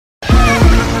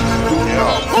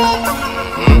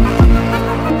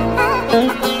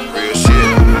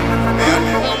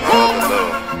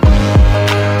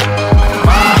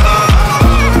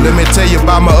tell you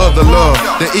about my other love,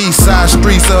 the east side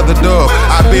streets of the dub.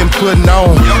 I've been putting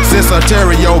on since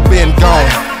Ontario been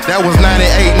gone. That was 98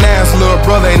 now, little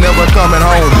brother ain't never coming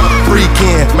home. Free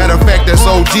Ken, matter of fact, that's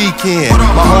OG Ken.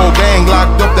 My whole gang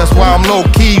locked up, that's why I'm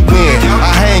low-key win.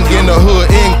 I hang in the hood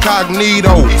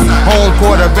incognito. Home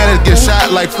court advantage, get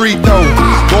shot like free throw.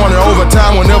 Going to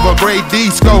overtime whenever Great D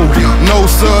score. No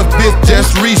subs, bitch,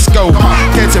 just rescope.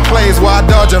 Catching plays while I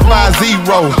dodge a 5-0.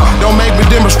 Don't make me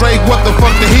demonstrate what the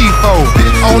fuck the heat for.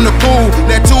 On the cool,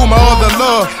 that two my other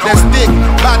love. That stick,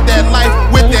 about that life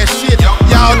with that shit.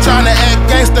 Y'all trying to act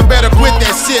gangster, better quit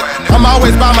that shit. I'm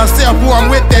always by myself, who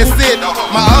I'm with, that's it.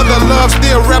 My other love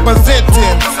still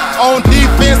representing. On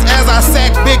defense as I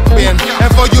sack Big Ben.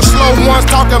 And for you slow ones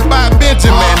talking about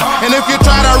Benjamin. And if you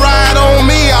try to